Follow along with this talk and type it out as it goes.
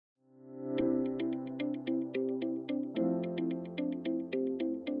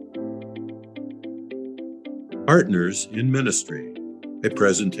Partners in Ministry, a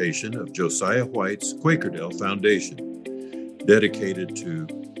presentation of Josiah White's Quakerdale Foundation, dedicated to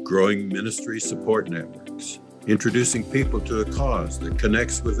growing ministry support networks, introducing people to a cause that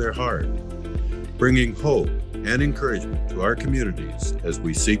connects with their heart, bringing hope and encouragement to our communities as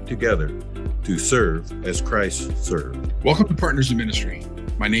we seek together to serve as Christ served. Welcome to Partners in Ministry.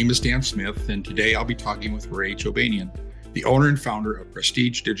 My name is Dan Smith, and today I'll be talking with Ray Chobanian, the owner and founder of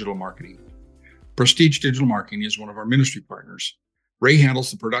Prestige Digital Marketing. Prestige Digital Marketing is one of our ministry partners. Ray handles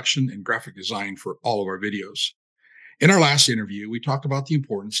the production and graphic design for all of our videos. In our last interview, we talked about the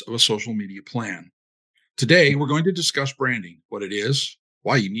importance of a social media plan. Today, we're going to discuss branding, what it is,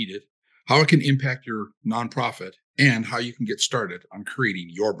 why you need it, how it can impact your nonprofit, and how you can get started on creating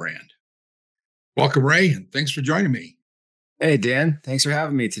your brand. Welcome, Ray, and thanks for joining me. Hey, Dan. Thanks for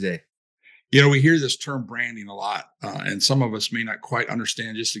having me today. You know, we hear this term branding a lot, and some of us may not quite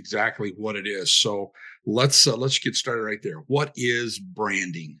understand just exactly what it is. So let's get started right there. What is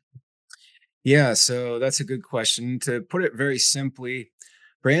branding? Yeah, so that's a good question. To put it very simply,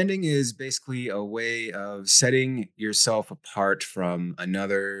 branding is basically a way of setting yourself apart from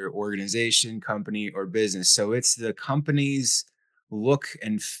another organization, company, or business. So it's the company's look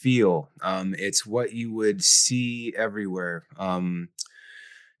and feel. It's what you would see everywhere.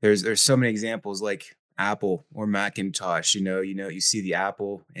 There's so many examples like Apple or Macintosh. You see the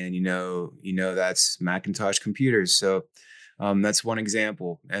Apple, and that's Macintosh computers. So that's one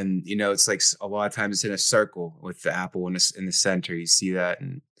example. And it's like a lot of times it's in a circle with the Apple in the center. You see that,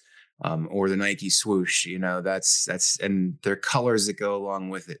 and or the Nike swoosh. That's and there are colors that go along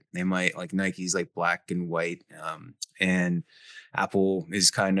with it. They might, like Nike's like black and white, and Apple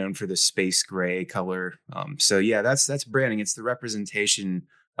is kind of known for the space gray color. So yeah, that's branding. It's the representation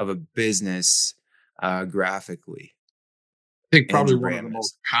of a business graphically. I think probably one of the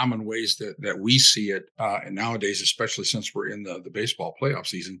most common ways that we see it, and nowadays, especially since we're in the baseball playoff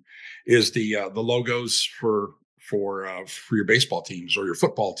season, is the logos for your baseball teams or your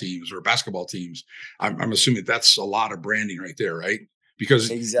football teams or basketball teams. I'm assuming that's a lot of branding right there, right?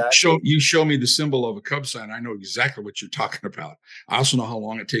 Because exactly. you show me the symbol of a Cubs sign, I know exactly what you're talking about. I also know how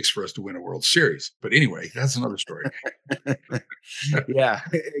long it takes for us to win a World Series. But anyway, that's another story. Yeah,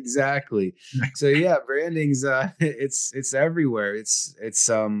 exactly. So yeah, branding's it's everywhere. It's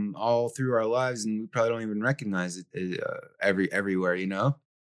all through our lives, and we probably don't even recognize it everywhere.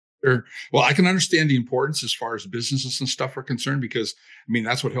 Sure. Well, I can understand the importance as far as businesses and stuff are concerned, because I mean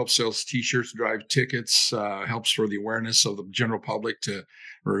that's what helps sell T-shirts, drive tickets, helps for the awareness of the general public to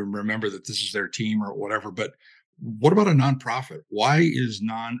remember that this is their team or whatever. But what about a nonprofit? Why is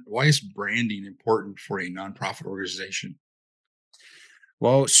branding important for a nonprofit organization?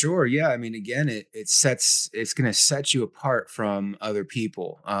 Well, sure. Yeah. I mean, again, it's going to set you apart from other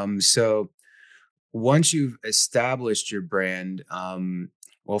people. So once you've established your brand,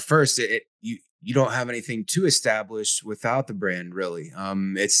 well, first, you don't have anything to establish without the brand, really.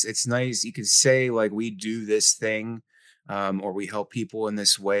 It's nice. You could say like we do this thing, or we help people in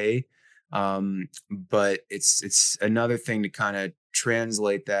this way, but it's another thing to kind of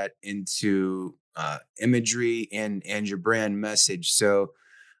translate that into imagery and your brand message. So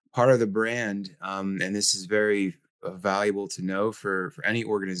part of the brand, and this is very valuable to know for any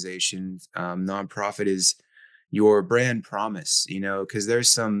organization, nonprofit, is your brand promise. Because there's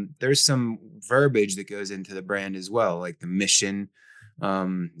some verbiage that goes into the brand as well, like the mission,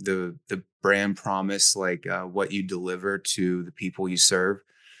 the brand promise, like what you deliver to the people you serve.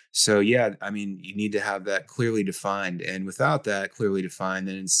 So yeah, I mean, you need to have that clearly defined, and without that clearly defined,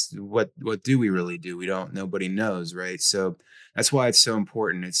 then it's what do we really do? Nobody knows, right? So that's why it's so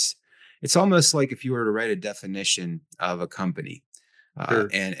important. It's almost like if you were to write a definition of a company, Sure.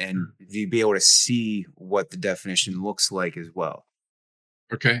 and you'd be able to see what the definition looks like as well.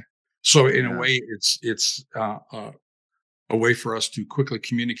 Okay. So in a way, it's a way for us to quickly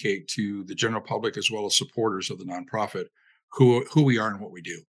communicate to the general public as well as supporters of the nonprofit who we are and what we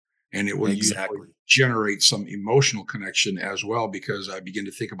do. And it will usually generate some emotional connection as well, because I begin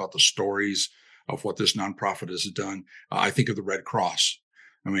to think about the stories of what this nonprofit has done. I think of the Red Cross.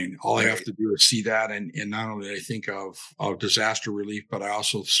 I mean, all I have to do is see that, and not only do I think of disaster relief, but I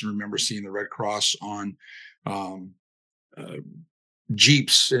also remember seeing the Red Cross on um, uh,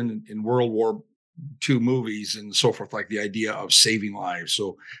 Jeeps in World War II movies and so forth, like the idea of saving lives.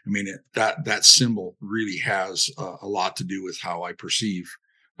 So, I mean, that symbol really has a lot to do with how I perceive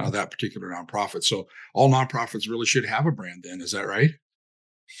that particular nonprofit. So all nonprofits really should have a brand then. Is that right?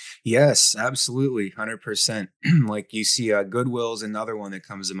 Yes, absolutely. 100%. Like you see, Goodwill's another one that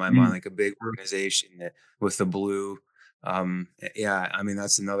comes to my mind, like a big organization with the blue Yeah, I mean,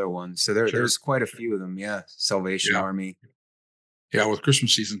 that's another one. So Sure. there's quite a few of them. Yeah. Salvation Yeah. Army. Yeah. With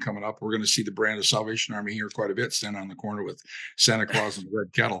Christmas season coming up, we're going to see the brand of Salvation Army here quite a bit, standing on the corner with Santa Claus and the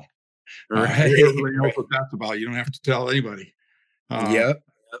red kettle. Right. Everybody knows Right. what that's about. You don't have to tell anybody. Uh, Yep.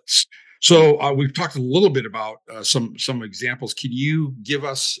 s- so we've talked a little bit about some examples. Can you give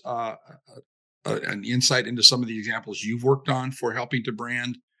us an insight into some of the examples you've worked on for helping to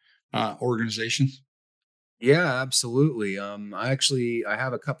brand organizations? Yeah, absolutely. I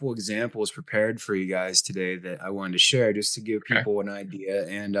have a couple examples prepared for you guys today that I wanted to share just to give Okay. people an idea.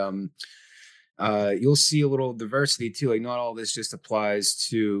 And you'll see a little diversity too. Like not all this just applies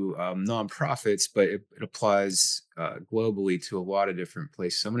to nonprofits, but it applies globally to a lot of different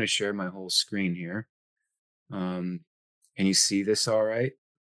places. So I'm going to share my whole screen here. Um, can you see this all right?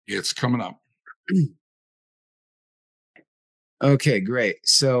 It's coming up. Okay, great.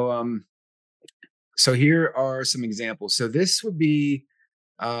 So here are some examples. So this would be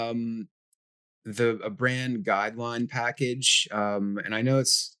um, the a brand guideline package, and I know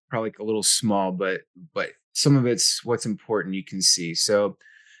it's probably a little small, but some of it's what's important you can see. So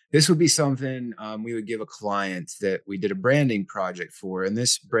this would be something we would give a client that we did a branding project for, and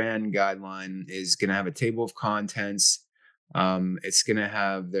this brand guideline is going to have a table of contents. It's going to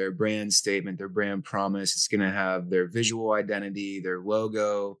have their brand statement, their brand promise. It's going to have their visual identity, their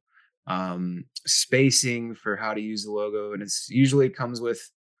logo, spacing for how to use the logo, and it's usually comes with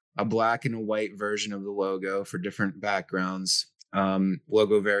a black and a white version of the logo for different backgrounds,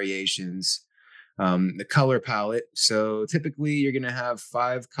 logo variations, the color palette. So typically, you're going to have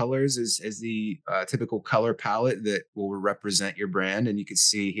 5 colors as the typical color palette that will represent your brand. And you can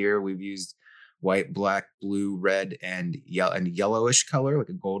see here we've used white, black, blue, red, and yellowish color, like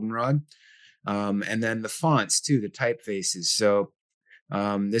a goldenrod. And then the fonts too, the typefaces. So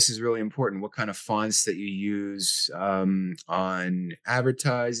this is really important. What kind of fonts that you use on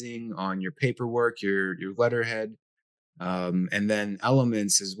advertising, on your paperwork, your letterhead, and then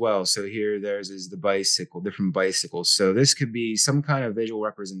elements as well. So here, there's is the bicycle, different bicycles. So this could be some kind of visual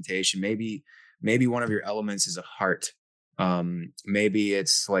representation. Maybe one of your elements is a heart. Maybe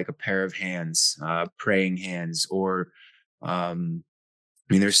it's like a pair of hands, praying hands, or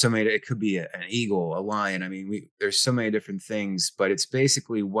I mean, there's so many. It could be an eagle, a lion. I mean, there's so many different things, but it's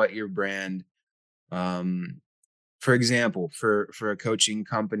basically what your brand. Um, for example, for a coaching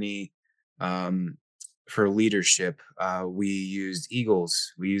company, um, for leadership, we used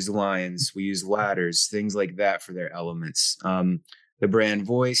eagles, we used lions, we used ladders, things like that for their elements. The brand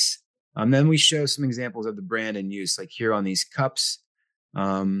voice. Then we show some examples of the brand in use, like here on these cups.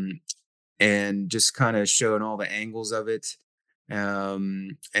 Um, and just kind of showing all the angles of it.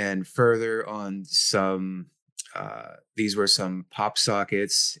 And further on some, these were some pop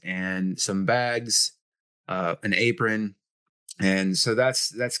sockets and some bags, an apron. And so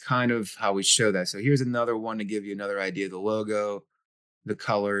that's kind of how we show that. So here's another one to give you another idea: the logo, the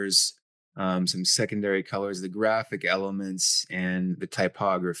colors, some secondary colors, the graphic elements, and the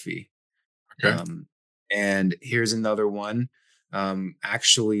typography. Okay. Um, and here's another one.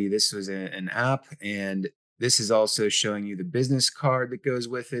 Actually, this was an app, and this is also showing you the business card that goes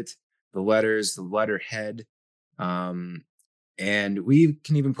with it, the letters, the letterhead. Um, and we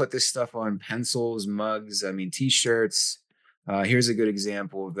can even put this stuff on pencils, mugs, I mean, t-shirts. Here's a good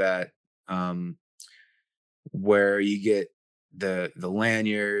example of that, where you get the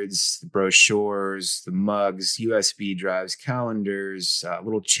lanyards, the brochures, the mugs, USB drives, calendars,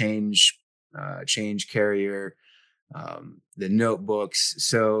 little change carrier, the notebooks.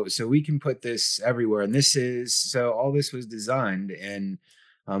 So we can put this everywhere, and this is so all this was designed and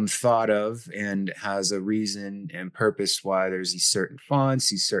thought of, and has a reason and purpose why there's these certain fonts,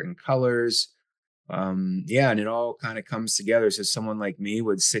 these certain colors. Yeah, and it all kind of comes together. So someone like me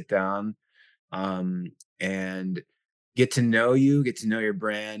would sit down and get to know you, get to know your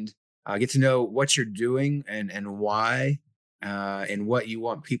brand, get to know what you're doing and why, and what you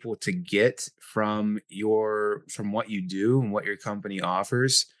want people to get from what you do and what your company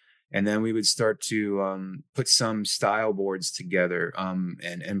offers. And then we would start to put some style boards together,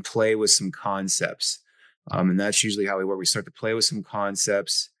 and play with some concepts. And that's usually how we work. We start to play with some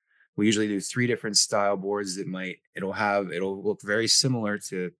concepts. We usually do 3 different style boards that it'll look very similar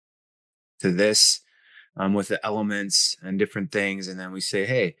to this, with the elements and different things. And then we say,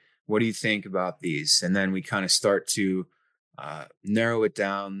 hey, what do you think about these? And then we kind of start to narrow it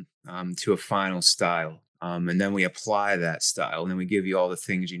down to a final style. And then we apply that style. And then we give you all the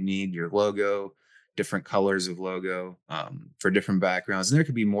things you need: your logo, different colors of logo, for different backgrounds. And there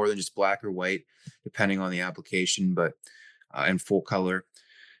could be more than just black or white, depending on the application, but in full color.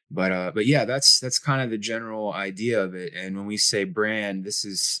 But yeah, that's kind of the general idea of it. And when we say brand, this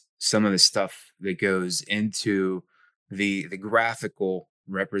is some of the stuff that goes into the graphical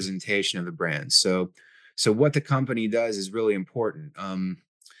representation of the brand. So what the company does is really important.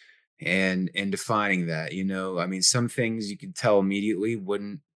 And defining that, I mean, some things you can tell immediately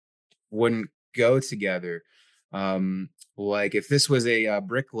wouldn't go together. Um, like if this was a,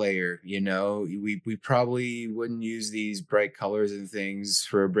 bricklayer, we probably wouldn't use these bright colors and things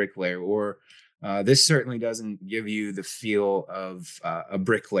for a bricklayer. Or this certainly doesn't give you the feel of a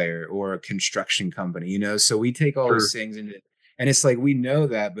bricklayer or a construction company. So we take all Sure. these things into, and it's like we know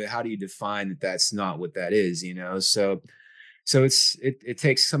that, but how do you define that that's not what that is? So it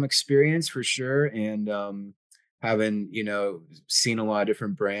takes some experience for sure, and having seen a lot of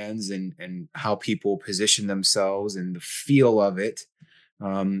different brands and how people position themselves and the feel of it.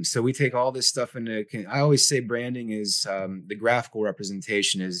 So we take all this stuff into. I always say branding is, the graphical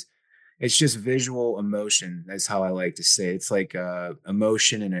representation is, it's just visual emotion. That's how I like to say it. It's like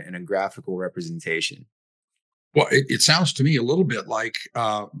emotion and a graphical representation. Well, it sounds to me a little bit like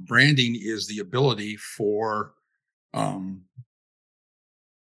branding is the ability for um,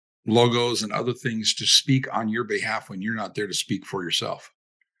 logos and other things to speak on your behalf when you're not there to speak for yourself.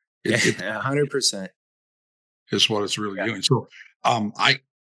 It 100%. is what it's really Yeah. doing. So um, I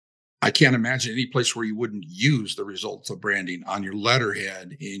I can't imagine any place where you wouldn't use the results of branding on your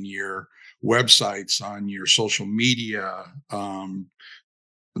letterhead, in your websites, on your social media,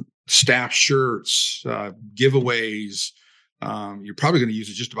 staff shirts, giveaways. You're probably going to use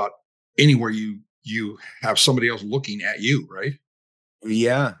it just about anywhere you have somebody else looking at you, right?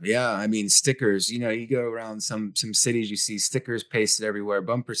 Yeah, yeah. I mean, stickers. You go around some cities, you see stickers pasted everywhere,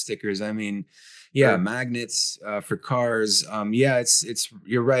 bumper stickers. I mean, yeah, Sure. magnets for cars. Yeah, it's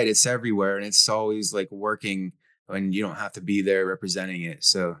you're right. It's everywhere, and it's always like working when you don't have to be there representing it.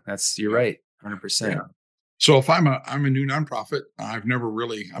 So you're Yeah. right, Yeah. 100%. So if I'm a new nonprofit, I've never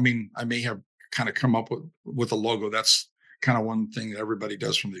really. I mean, I may have kind of come up with a logo. That's kind of one thing that everybody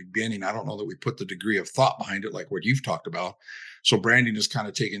does from the beginning. I don't know that we put the degree of thought behind it, like what you've talked about. So branding is kind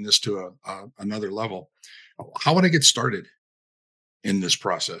of taking this to another level. How would I get started in this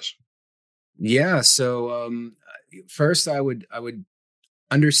process? Yeah. So first, I would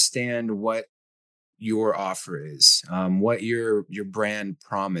understand what your offer is, what your brand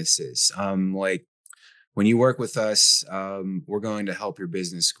promise is. Like when you work with us, we're going to help your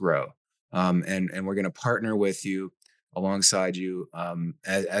business grow, and we're going to partner with you alongside you,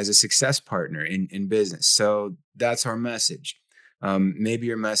 as a success partner in business. So that's our message. Maybe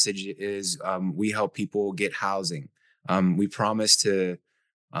your message is, we help people get housing. We promise to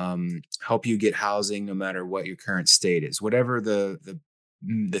help you get housing no matter what your current state is, whatever the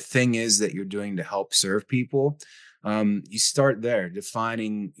thing is that you're doing to help serve people. You start there,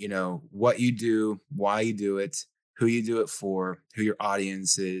 defining what you do, why you do it, who you do it for, who your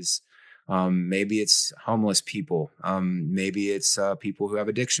audience is. Maybe it's homeless people, maybe it's people who have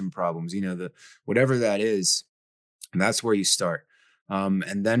addiction problems, the whatever that is. And that's where you start.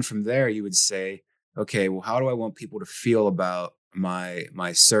 And then from there, you would say, okay, well, how do I want people to feel about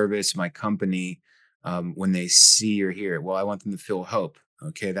my service, my company, when they see or hear it? Well, I want them to feel hope.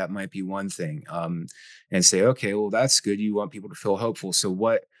 Okay, that might be one thing. And say, okay, well, that's good. You want people to feel hopeful. So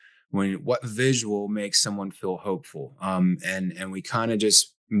what visual makes someone feel hopeful? And we kind of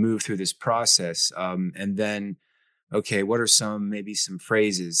just move through this process. And then, okay, what are maybe some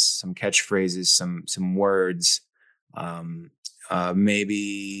phrases, some catchphrases, some words, um,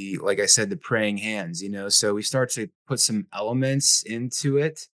 maybe, like I said, the praying hands, so we start to put some elements into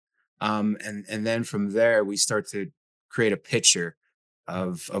it. And then from there we start to create a picture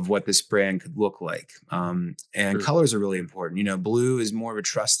of what this brand could look like. And Sure. colors are really important. Blue is more of a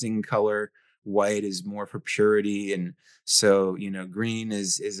trusting color, white is more for purity, and so green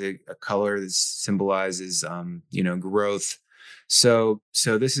is a color that symbolizes growth. So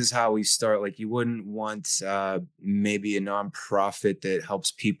this is how we start. Like, you wouldn't want maybe a nonprofit that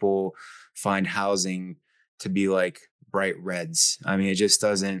helps people find housing to be like bright reds. I mean, it just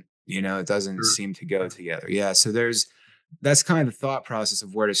doesn't, it doesn't Sure. seem to go together. Yeah. So that's kind of the thought process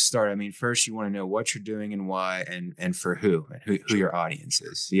of where to start. I mean, first you want to know what you're doing and why, and for who, and who Sure. your audience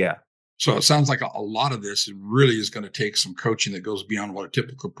is. Yeah. So it sounds like a lot of this really is going to take some coaching that goes beyond what a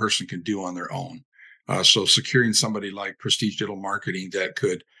typical person can do on their own. So securing somebody like Prestige Digital Marketing that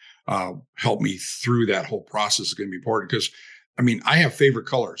could help me through that whole process is going to be important, because, I mean, I have favorite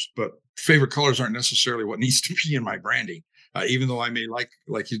colors, but favorite colors aren't necessarily what needs to be in my branding. Even though I may like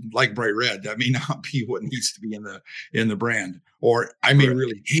bright red, that may not be what needs to be in the brand. Or I may Right.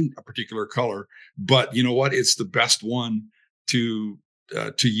 really hate a particular color, but you know what? It's the best one to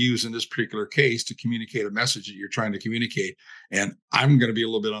to use in this particular case to communicate a message that you're trying to communicate. And I'm going to be a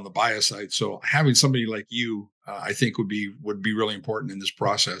little bit on the bias side. So having somebody like you, I think would be really important in this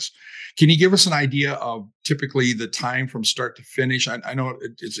process. Can you give us an idea of typically the time from start to finish? I know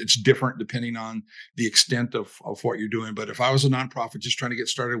it's different depending on the extent of what you're doing. But if I was a nonprofit just trying to get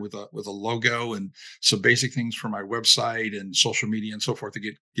started with a logo and some basic things for my website and social media and so forth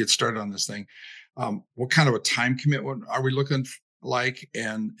to get started on this thing, what kind of a time commitment are we looking like?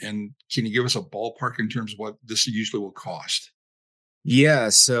 And can you give us a ballpark in terms of what this usually will cost? Yeah.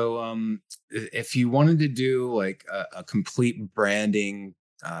 So if you wanted to do like a complete branding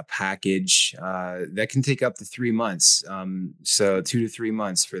package, that can take up to 3 months. So 2 to 3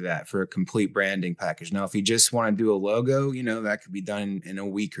 months for a complete branding package. Now, if you just want to do a logo, that could be done in a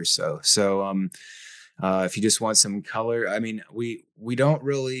week or so. So if you just want some color, I mean, we don't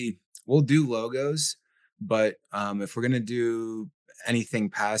really, we'll do logos, but if we're gonna do anything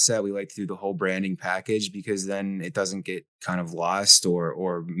past that, we like to do the whole branding package, because then it doesn't get kind of lost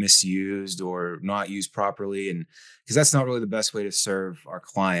or misused or not used properly. And because that's not really the best way to serve our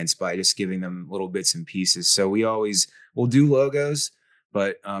clients, by just giving them little bits and pieces. So we'll do logos,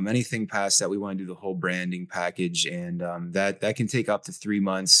 but anything past that, we want to do the whole branding package. And that can take up to 3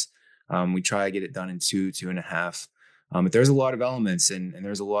 months. We try to get it done in 2.5. But there's a lot of elements, and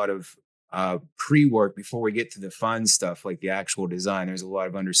there's a lot of pre-work before we get to the fun stuff like the actual design. There's a lot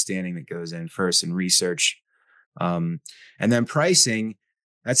of understanding that goes in first, and research, and then pricing.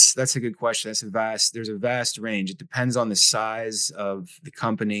 That's a good question. There's a vast range. It depends on the size of the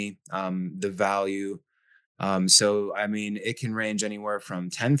company, the value. So I mean, it can range anywhere from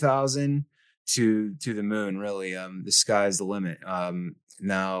 10,000 to the moon, really. The sky's the limit.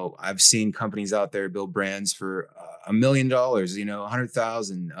 Now I've seen companies out there build brands for $1 million,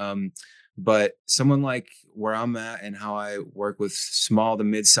 100,000. But someone like where I'm at and how I work with small to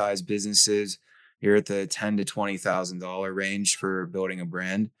mid-sized businesses, you're at the $10,000 to $20,000 range for building a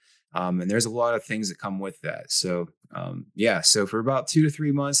brand. And there's a lot of things that come with that. So so for about 2 to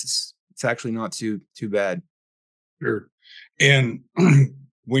 3 months, it's actually not too bad. Sure. And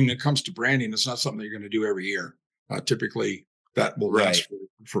when it comes to branding, it's not something that you're going to do every year. Typically, that will last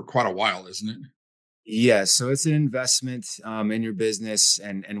for quite a while, isn't it? Yeah, so it's an investment in your business,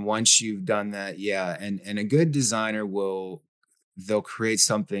 and once you've done that, and a good designer they'll create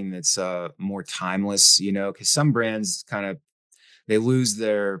something that's more timeless, because some brands they lose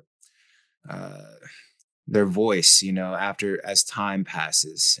their voice, as time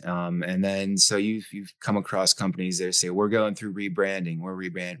passes. And then so you've come across companies that say, we're going through rebranding, we're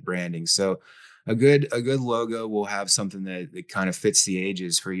rebranding. So a good logo will have something that kind of fits the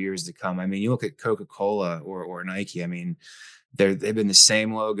ages for years to come. I mean, you look at Coca-Cola or Nike. I mean, they've been the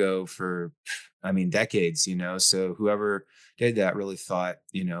same logo for, decades. So whoever did that really thought,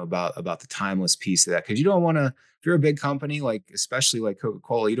 about the timeless piece of that, because you don't want to. If you're a big company, like especially like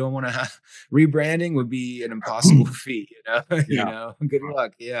Coca-Cola, you don't want to have rebranding would be an impossible feat. Yeah. Good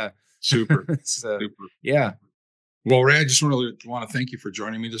luck. Yeah. Super. So, Super. yeah. Well, Ray, I just want to thank you for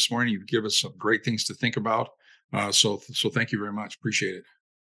joining me this morning. You've given us some great things to think about. So thank you very much. Appreciate it.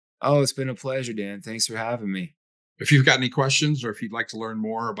 Oh, it's been a pleasure, Dan. Thanks for having me. If you've got any questions, or if you'd like to learn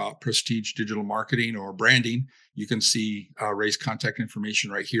more about Prestige digital marketing or branding, you can see Ray's contact information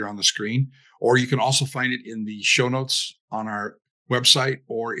right here on the screen, or you can also find it in the show notes on our website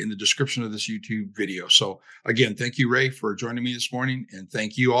or in the description of this YouTube video. So again, thank you, Ray, for joining me this morning. And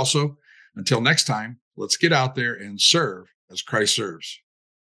thank you also. Until next time, let's get out there and serve as Christ serves.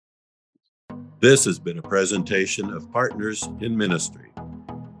 This has been a presentation of Partners in Ministry,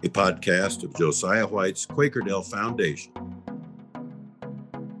 a podcast of Josiah White's Quakerdale Foundation.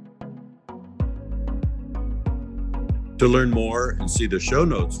 To learn more and see the show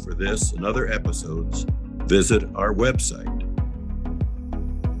notes for this and other episodes, visit our website.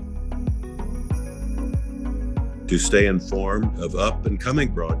 To stay informed of up and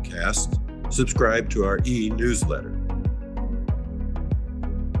coming broadcasts, subscribe to our e-newsletter.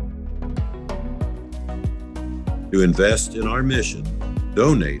 To invest in our mission,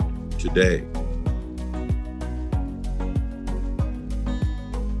 donate today.